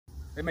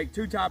they make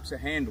two types of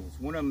handles.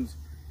 One of them's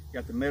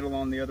got the metal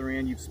on the other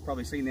end. You've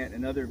probably seen that in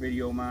another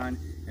video of mine.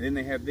 And then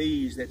they have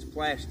these that's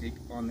plastic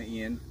on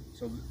the end,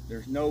 so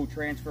there's no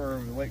transfer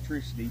of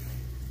electricity.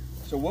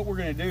 So what we're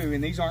gonna do,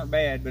 and these aren't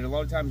bad, but a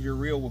lot of times your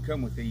reel will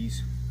come with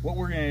these. What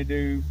we're gonna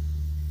do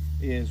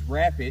is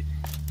wrap it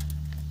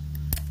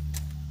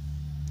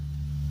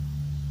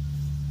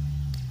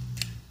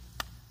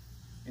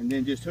and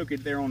then just hook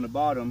it there on the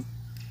bottom.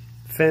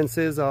 Fence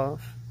is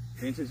off.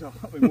 Fence is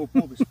off, and we'll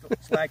pull the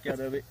slack out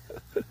of it.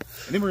 And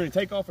then we're gonna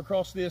take off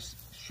across this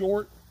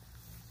short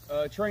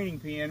training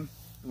pin,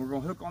 and we're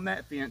gonna hook on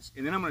that fence.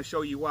 And then I'm gonna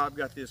show you why I've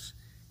got this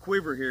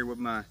quiver here with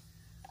my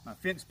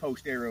fence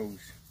post arrows.